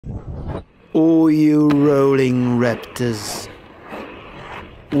Oh, you rolling raptors.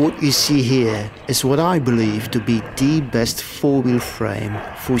 What you see here is what I believe to be the best four-wheel frame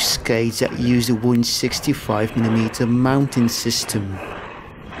for skates that use the 165mm mounting system.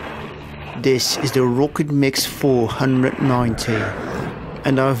 This is the Rockin MIX4 190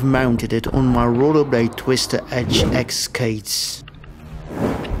 and I've mounted it on my Rollerblade Twister Edge X skates.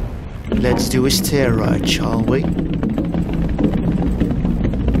 Let's do a stair ride, shall we?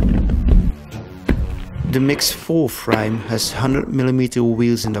 The MIX4 frame has 100mm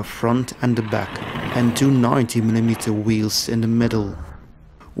wheels in the front and the back and two 90mm wheels in the middle.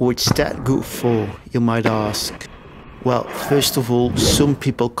 What's that good for, you might ask? Well, first of all, some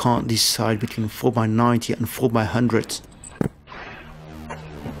people can't decide between 4x90 and 4x100.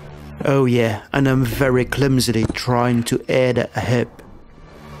 Oh yeah, and I'm very clumsily trying to add a hip.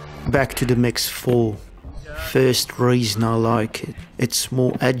 Back to the MIX4. First reason I like it, it's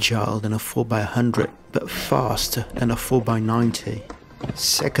more agile than a 4x100, but faster than a 4x90.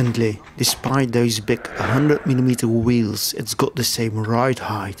 Secondly, despite those big 100mm wheels, it's got the same ride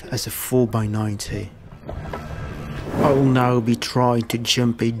height as a 4x90. I'll now be trying to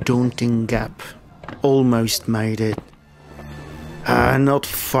jump a daunting gap. Almost made it. Not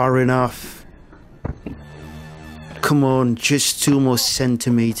far enough. Come on, just 2 more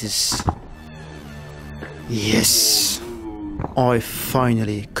centimeters. Yes, I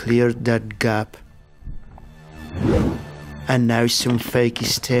finally cleared that gap. And now some fakey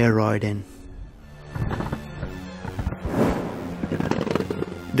stair riding.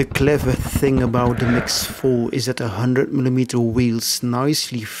 The clever thing about the MIX4 is that the 100mm wheels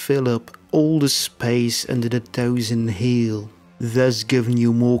nicely fill up all the space under the toes and heel, thus giving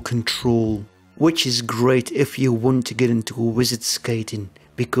you more control, which is great if you want to get into wizard skating,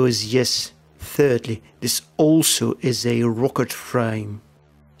 because yes, thirdly, this also is a rocket frame.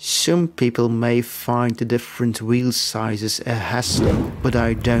 Some people may find the different wheel sizes a hassle, but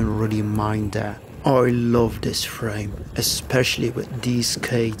I don't really mind that. I love this frame, especially with these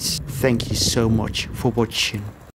skates. Thank you so much for watching.